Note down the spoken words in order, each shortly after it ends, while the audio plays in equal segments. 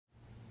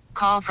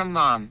Call from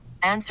mom.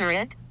 Answer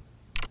it.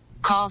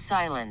 Call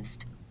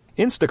silenced.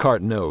 Instacart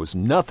knows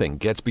nothing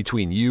gets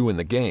between you and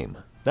the game.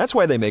 That's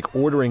why they make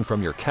ordering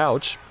from your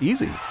couch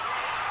easy.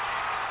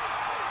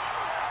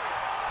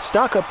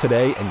 Stock up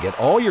today and get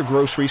all your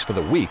groceries for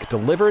the week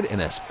delivered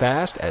in as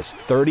fast as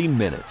 30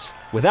 minutes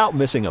without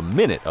missing a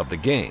minute of the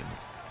game.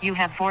 You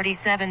have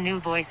 47 new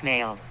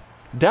voicemails.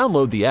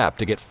 Download the app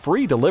to get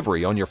free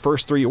delivery on your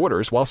first 3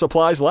 orders while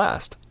supplies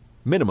last.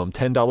 Minimum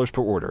 $10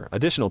 per order.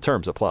 Additional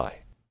terms apply.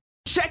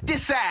 Check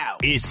this out.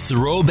 It's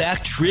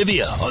Throwback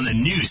Trivia on the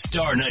new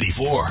Star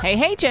 94.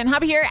 Hey, Jen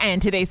Hubby here,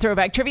 and today's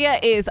Throwback Trivia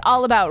is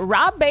all about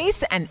Rob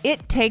Bass and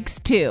It Takes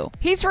Two.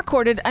 He's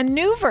recorded a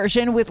new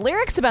version with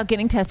lyrics about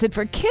getting tested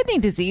for kidney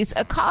disease,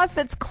 a cause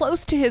that's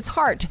close to his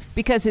heart,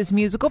 because his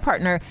musical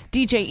partner,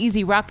 DJ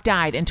Easy Rock,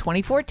 died in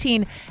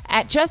 2014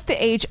 at just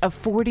the age of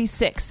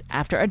 46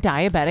 after a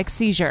diabetic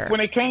seizure. When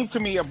they came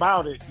to me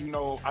about it,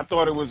 I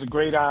thought it was a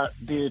great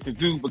idea to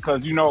do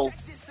because,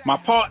 my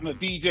partner,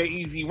 DJ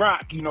Easy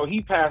Rock,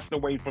 he passed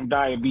away from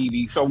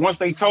diabetes. So once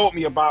they told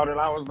me about it,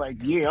 I was like,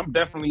 yeah, I'm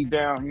definitely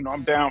down.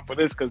 I'm down for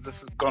this because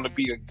this is going to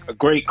be a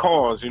great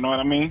cause. You know what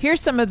I mean?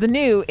 Here's some of the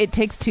new It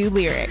Takes Two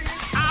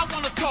lyrics. I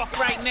want to talk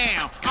right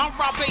now. I'm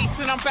Rob Bass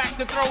and I'm back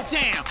to throw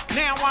down.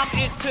 Now I'm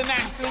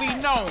internationally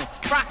known.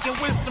 Rocking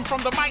wisdom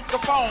from the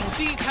microphone.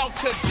 These health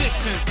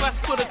conditions, let's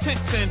put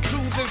attention to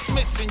this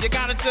mission. You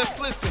gotta just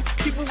listen.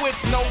 People with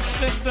no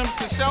symptoms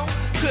to show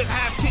could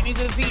have kidney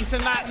disease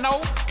and not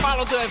know.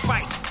 Follow the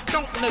advice.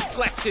 Don't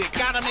neglect it.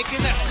 Gotta make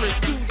an effort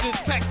to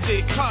detect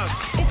it.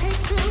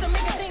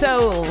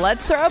 So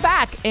let's throw it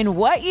back. In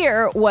what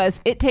year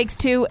was It Takes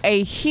Two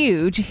a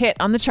huge hit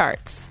on the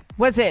charts?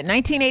 Was it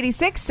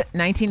 1986,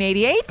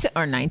 1988,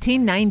 or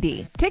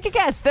 1990? Take a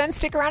guess, then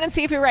stick around and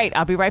see if you're right.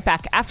 I'll be right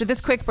back after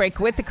this quick break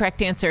with the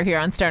correct answer here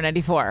on Star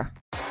 94.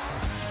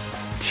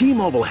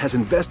 T-Mobile has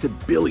invested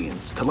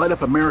billions to light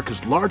up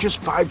America's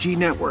largest 5G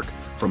network,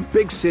 from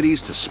big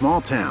cities to small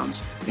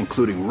towns,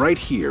 including right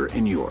here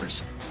in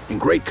yours. And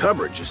great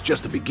coverage is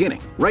just the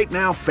beginning. Right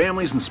now,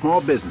 families and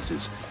small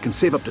businesses can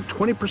save up to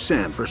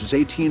 20% versus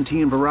AT&T and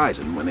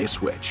Verizon when they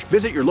switch.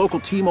 Visit your local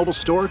T-Mobile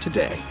store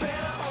today.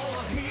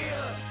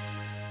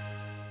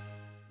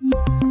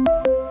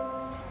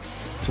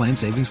 Plan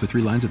savings with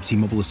 3 lines of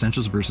T-Mobile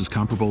Essentials versus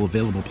comparable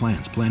available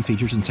plans. Plan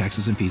features and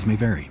taxes and fees may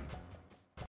vary.